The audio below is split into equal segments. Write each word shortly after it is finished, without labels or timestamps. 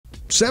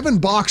7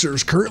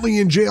 boxers currently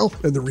in jail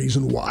and the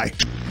reason why.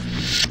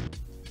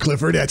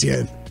 Clifford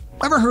Ettiene.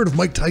 Ever heard of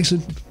Mike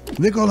Tyson,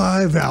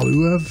 Nikolai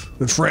Valuev,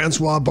 and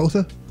Francois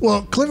Botha?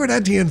 Well, Clifford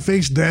Ettiene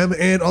faced them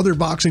and other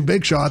boxing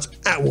big shots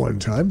at one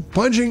time,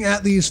 punching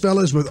at these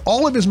fellas with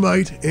all of his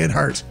might and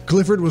heart.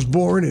 Clifford was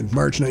born in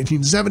March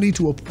 1970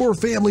 to a poor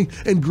family,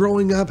 and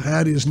growing up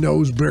had his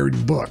nose buried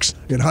in books.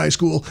 In high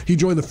school, he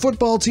joined the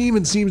football team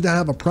and seemed to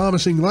have a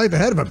promising life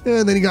ahead of him,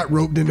 and then he got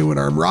roped into an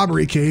armed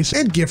robbery case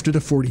and gifted a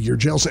 40-year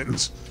jail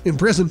sentence. In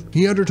prison,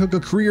 he undertook a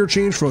career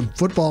change from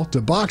football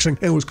to boxing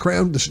and was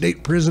crowned the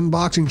state prison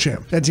boxing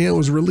champ. Ettiene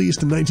was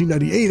released in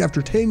 1998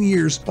 after 10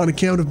 years on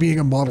account of being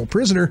a model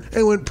prisoner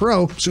and went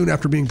pro soon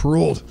after being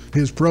paroled.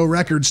 His pro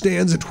record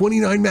stands at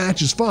 29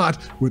 matches fought,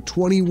 with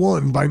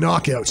 21 by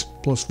knockouts,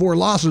 plus 4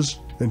 losses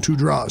and 2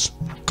 draws.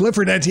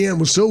 Clifford Ettiene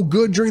was so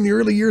good during the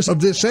early years of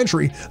this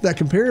century that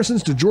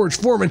comparisons to George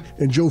Foreman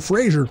and Joe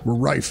Frazier were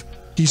rife.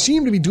 He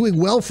seemed to be doing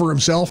well for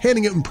himself,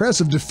 handing out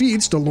impressive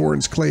defeats to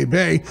Lawrence Clay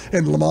Bay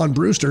and Lamont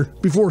Brewster,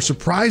 before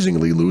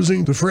surprisingly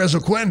losing to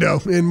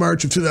Fresquendo in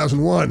March of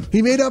 2001.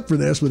 He made up for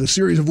this with a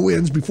series of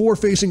wins before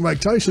facing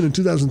Mike Tyson in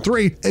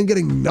 2003 and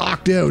getting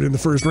knocked out in the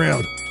first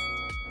round.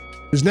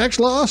 His next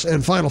loss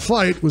and final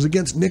fight was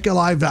against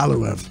Nikolai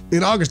Valuev.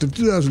 In August of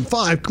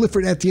 2005,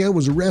 Clifford Ettiene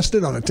was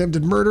arrested on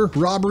attempted murder,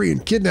 robbery,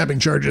 and kidnapping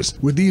charges,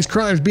 with these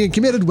crimes being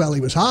committed while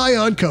he was high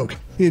on coke.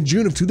 In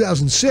June of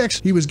 2006,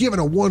 he was given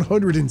a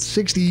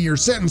 160-year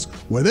sentence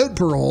without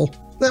parole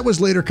that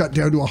was later cut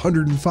down to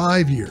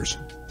 105 years.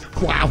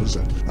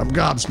 Wowza, I'm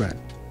gobsmacked.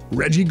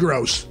 Reggie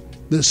Gross.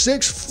 The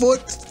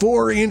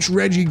 6'4"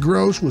 Reggie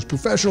Gross was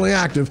professionally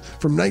active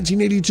from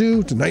 1982 to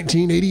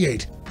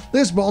 1988.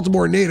 This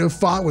Baltimore native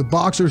fought with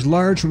boxers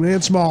large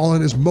and small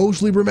and is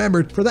mostly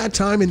remembered for that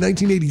time in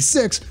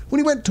 1986 when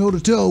he went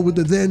toe-to-toe with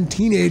the then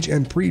teenage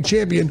and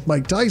pre-champion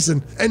Mike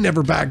Tyson and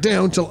never backed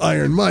down till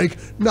Iron Mike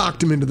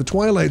knocked him into the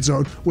Twilight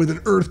Zone with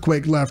an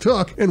earthquake left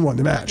hook and won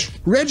the match.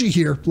 Reggie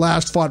here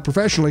last fought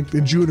professionally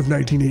in June of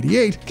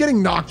 1988,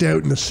 getting knocked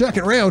out in the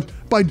second round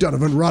by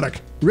Donovan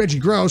Ruddock. Reggie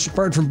Gross,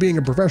 apart from being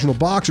a professional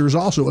boxer, is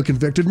also a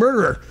convicted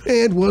murderer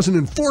and was an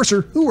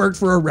enforcer who worked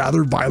for a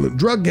rather violent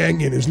drug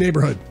gang in his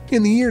neighborhood.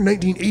 In the year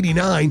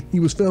 1989, he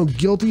was found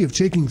guilty of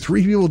taking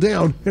 3 people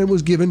down and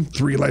was given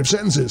 3 life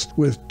sentences,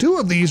 with 2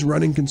 of these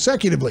running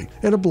consecutively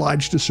and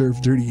obliged to serve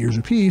 30 years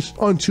apiece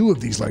on 2 of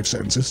these life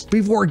sentences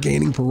before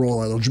gaining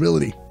parole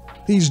eligibility.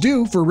 He's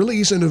due for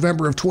release in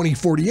November of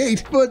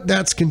 2048, but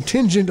that's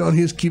contingent on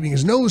his keeping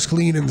his nose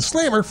clean in the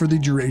slammer for the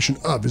duration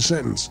of his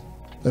sentence.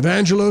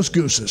 Evangelos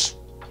Goussis.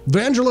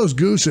 Evangelos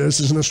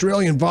Goussis is an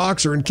Australian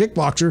boxer and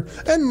kickboxer,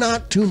 and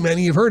not too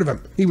many have heard of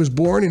him. He was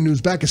born in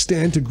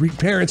Uzbekistan to Greek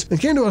parents and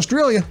came to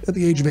Australia at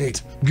the age of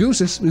 8.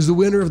 Goussis is the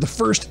winner of the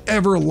first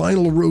ever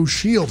Lionel Rose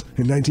Shield.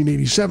 In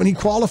 1987, he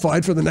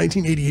qualified for the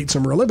 1988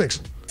 Summer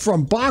Olympics.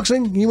 From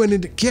boxing, he went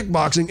into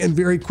kickboxing and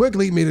very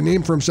quickly made a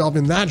name for himself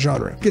in that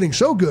genre. Getting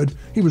so good,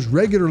 he was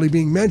regularly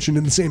being mentioned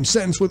in the same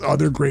sentence with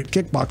other great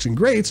kickboxing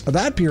greats of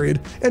that period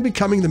and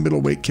becoming the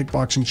middleweight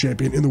kickboxing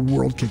champion in the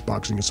World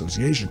Kickboxing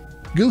Association.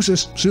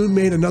 Goussis soon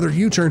made another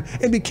U-turn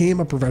and became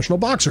a professional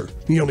boxer.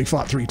 He only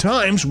fought 3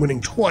 times, winning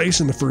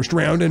twice in the first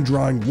round and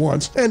drawing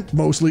once, and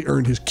mostly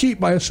earned his keep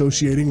by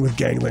associating with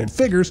gangland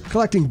figures,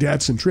 collecting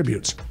debts and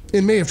tributes.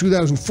 In May of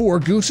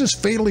 2004, Goussis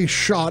fatally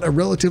shot a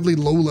relatively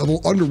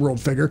low-level underworld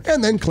figure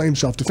and then claimed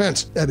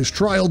self-defense. At his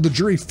trial, the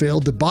jury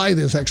failed to buy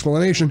this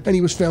explanation and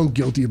he was found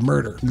guilty of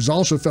murder. He was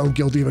also found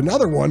guilty of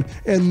another one,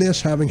 and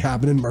this having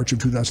happened in March of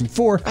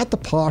 2004 at the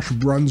Posh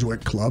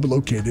Brunswick Club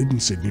located in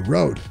Sydney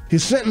Road.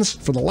 His sentence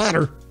for the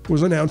latter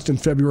was announced in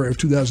February of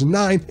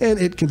 2009, and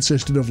it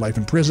consisted of life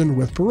in prison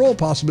with parole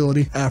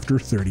possibility after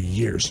 30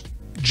 years.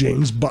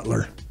 James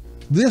Butler.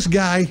 This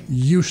guy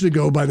used to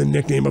go by the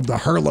nickname of the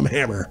Harlem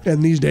Hammer,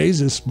 and these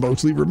days is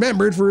mostly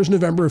remembered for his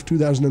November of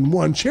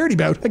 2001 charity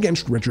bout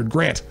against Richard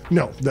Grant.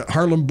 No, the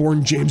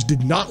Harlem-born James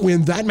did not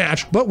win that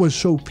match, but was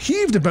so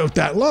peeved about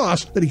that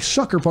loss that he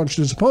sucker punched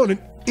his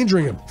opponent,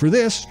 injuring him. For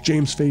this,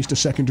 James faced a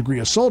second-degree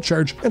assault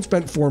charge and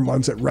spent 4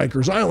 months at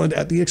Rikers Island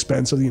at the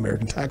expense of the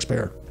American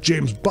taxpayer.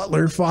 James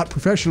Butler fought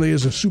professionally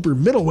as a super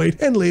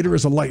middleweight and later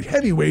as a light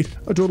heavyweight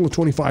a total of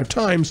 25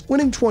 times,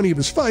 winning 20 of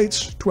his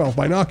fights, 12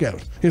 by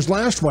knockout. His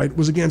last fight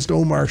was against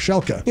Omar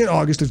Shelka in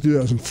August of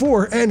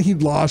 2004, and he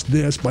lost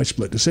this by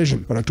split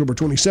decision. On October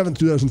 27,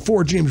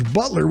 2004, James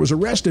Butler was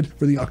arrested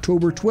for the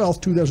October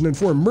 12,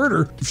 2004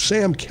 murder of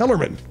Sam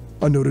Kellerman,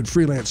 a noted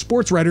freelance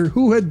sports writer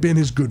who had been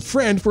his good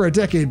friend for a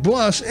decade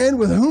plus and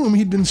with whom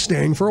he'd been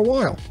staying for a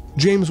while.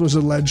 James was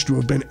alleged to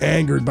have been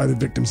angered by the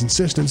victim's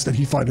insistence that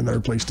he find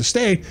another place to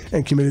stay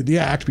and committed the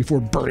act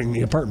before burning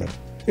the apartment.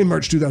 In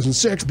March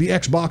 2006, the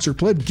ex-boxer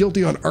pled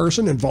guilty on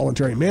arson and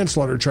voluntary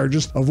manslaughter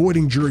charges,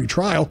 avoiding jury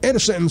trial, and a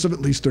sentence of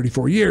at least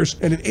 34 years,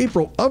 and in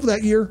April of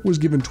that year was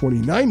given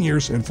 29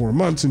 years and 4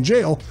 months in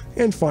jail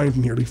and fined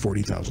nearly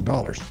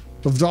 $40,000.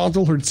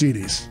 Avdantil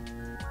Khurtiside.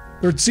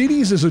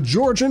 Khurtiside is a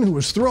Georgian who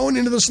was thrown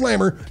into the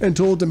slammer and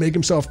told to make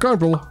himself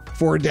comfortable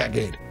for a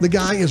decade. The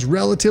guy is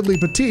relatively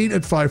petite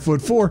at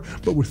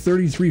 5'4", but with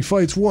 33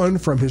 fights won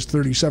from his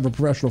 37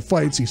 professional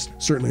fights, he's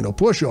certainly no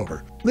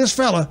pushover. This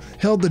fella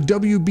held the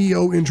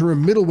WBO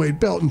interim middleweight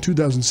belt in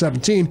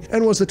 2017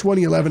 and was the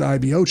 2011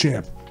 IBO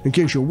champ. In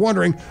case you're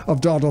wondering,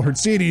 Avdantil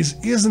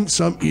Khurtiside isn't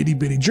some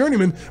itty-bitty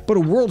journeyman, but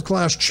a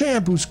world-class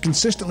champ who's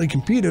consistently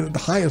competed at the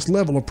highest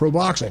level of pro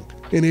boxing.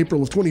 In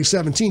April of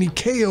 2017, he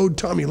KO'd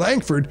Tommy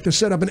Langford to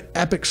set up an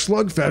epic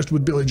slugfest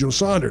with Billy Joe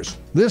Saunders.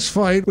 This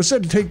fight was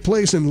said to take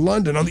place in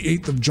London on the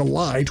 8th of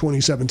July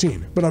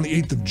 2017, but on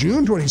the 8th of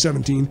June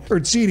 2017,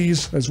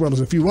 Khurtiside, as well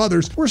as a few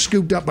others, were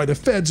scooped up by the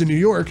feds in New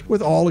York,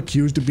 with all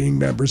accused of being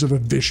members of a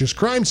vicious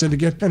crime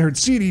syndicate, and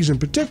Khurtiside in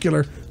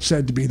particular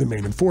said to be the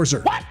main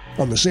enforcer. What?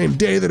 On the same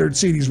day that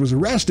Khurtiside was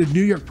arrested,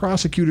 New York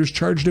prosecutors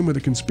charged him with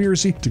a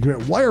conspiracy to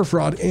commit wire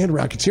fraud and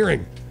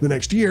racketeering. The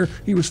next year,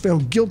 he was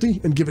found guilty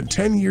and given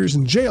 10 years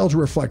in jail to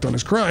reflect on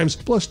his crimes,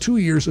 plus 2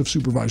 years of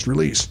supervised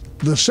release.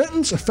 The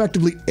sentence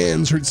effectively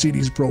ends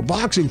Khurtiside's pro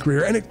boxing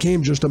career, and it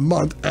came just a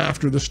month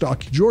after the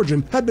stocky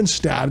Georgian had been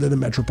stabbed at a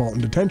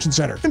Metropolitan Detention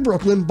Center in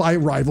Brooklyn by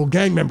rival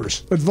gang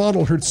members.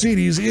 Avdantil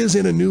Khurtiside is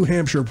in a New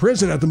Hampshire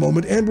prison at the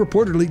moment and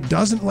reportedly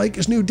doesn't like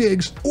his new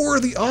digs or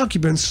the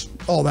occupants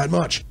all that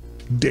much.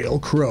 Dale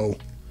Crowe.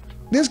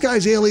 This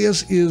guy's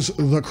alias is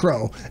the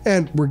Crowe,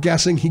 and we're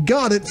guessing he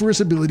got it for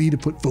his ability to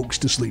put folks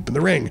to sleep in the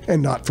ring,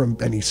 and not from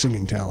any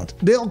singing talent.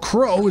 Dale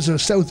Crowe is a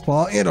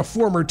southpaw and a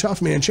former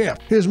tough man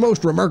champ. His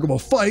most remarkable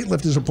fight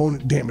left his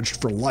opponent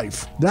damaged for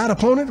life. That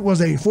opponent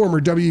was a former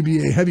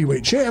WBA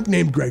heavyweight champ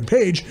named Greg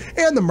Page,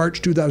 and the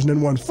March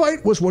 2001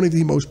 fight was one of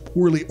the most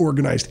poorly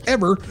organized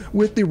ever,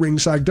 with the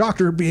ringside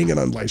doctor being an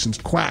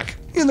unlicensed quack.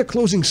 In the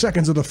closing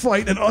seconds of the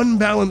fight, an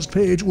unbalanced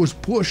Page was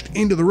pushed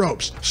into the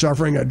ropes,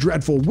 suffering a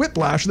dreadful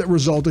whiplash that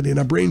resulted in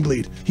a brain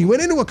bleed. He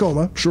went into a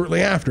coma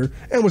shortly after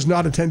and was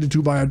not attended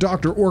to by a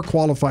doctor or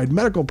qualified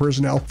medical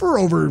personnel for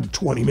over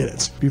 20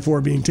 minutes,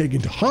 before being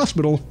taken to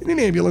hospital in an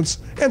ambulance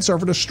and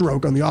suffered a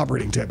stroke on the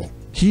operating table.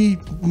 He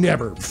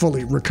never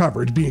fully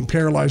recovered, being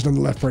paralyzed on the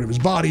left part of his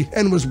body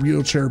and was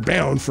wheelchair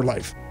bound for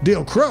life.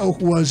 Dale Crowe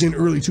was in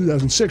early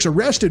 2006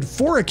 arrested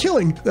for a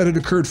killing that had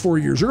occurred 4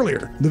 years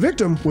earlier. The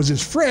victim was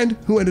his friend,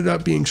 who ended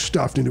up being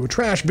stuffed into a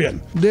trash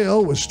bin.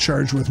 Dale was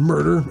charged with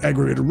murder,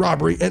 aggravated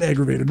robbery, and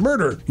aggravated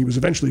murder. He was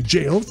eventually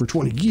jailed for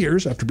 20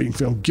 years after being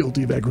found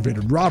guilty of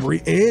aggravated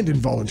robbery and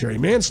involuntary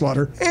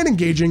manslaughter and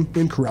engaging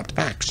in corrupt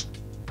acts.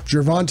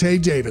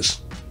 Gervonta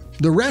Davis.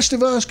 The rest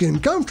of us can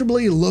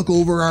comfortably look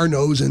over our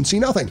nose and see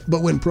nothing,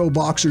 but when pro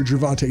boxer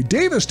Gervonta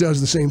Davis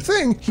does the same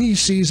thing, he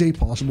sees a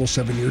possible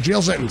 7-year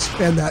jail sentence.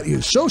 And that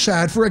is so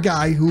sad for a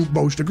guy who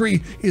most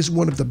agree is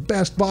one of the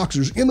best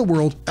boxers in the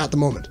world at the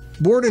moment.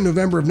 Born in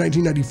November of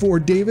 1994,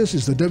 Davis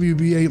is the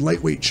WBA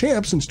lightweight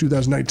champ since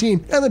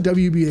 2019 and the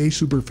WBA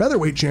super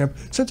featherweight champ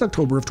since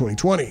October of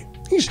 2020.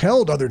 He's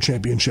held other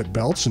championship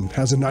belts and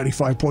has a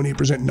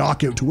 95.8%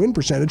 knockout to win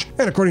percentage,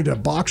 and according to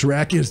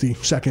BoxRec is the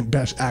second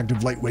best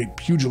active lightweight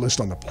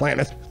pugilist on the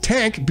planet.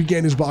 Tank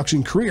began his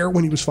boxing career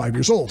when he was 5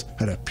 years old,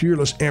 had a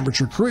peerless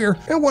amateur career,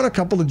 and won a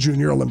couple of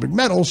junior Olympic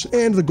medals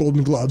and the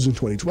Golden Gloves in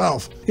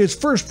 2012. His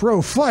first pro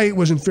fight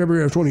was in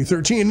February of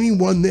 2013, and he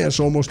won this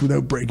almost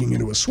without breaking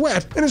into a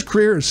sweat, and his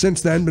career has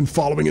since then been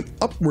following an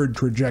upward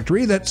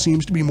trajectory that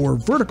seems to be more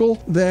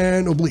vertical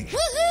than oblique.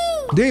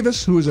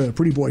 Davis, who is a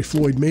pretty boy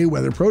Floyd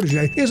Mayweather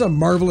protege, is a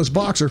marvelous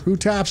boxer who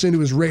taps into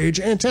his rage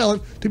and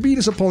talent to beat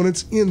his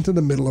opponents into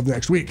the middle of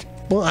next week.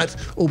 But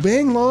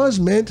obeying laws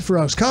meant for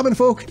us common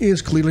folk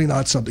is clearly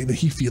not something that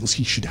he feels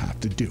he should have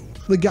to do.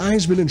 The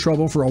guy's been in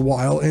trouble for a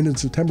while, and in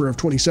September of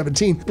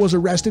 2017 was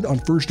arrested on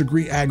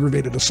first-degree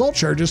aggravated assault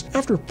charges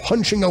after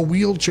punching a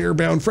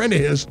wheelchair-bound friend of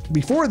his.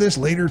 Before this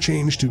later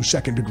changed to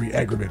second-degree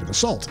aggravated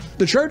assault.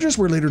 The charges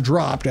were later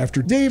dropped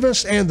after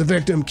Davis and the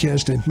victim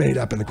kissed and made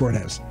up in the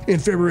courthouse. In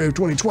February of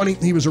 2020,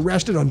 he was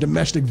arrested on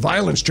domestic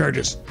violence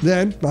charges.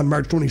 Then, on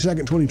March 22,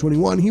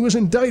 2021, he was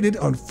indicted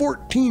on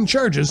 14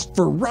 charges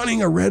for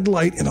running a red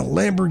light in a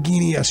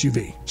Lamborghini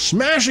SUV,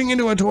 smashing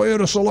into a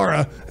Toyota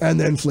Solara, and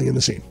then fleeing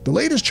the scene. The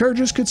latest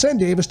charges could send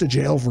Davis to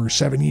jail for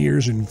 7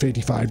 years and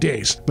 55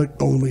 days, but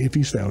only if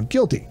he's found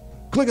guilty.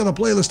 Click on the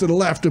playlist to the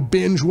left to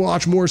binge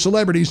watch more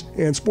celebrities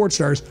and sports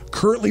stars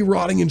currently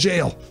rotting in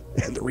jail,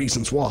 and the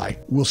reasons why.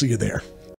 We'll see you there.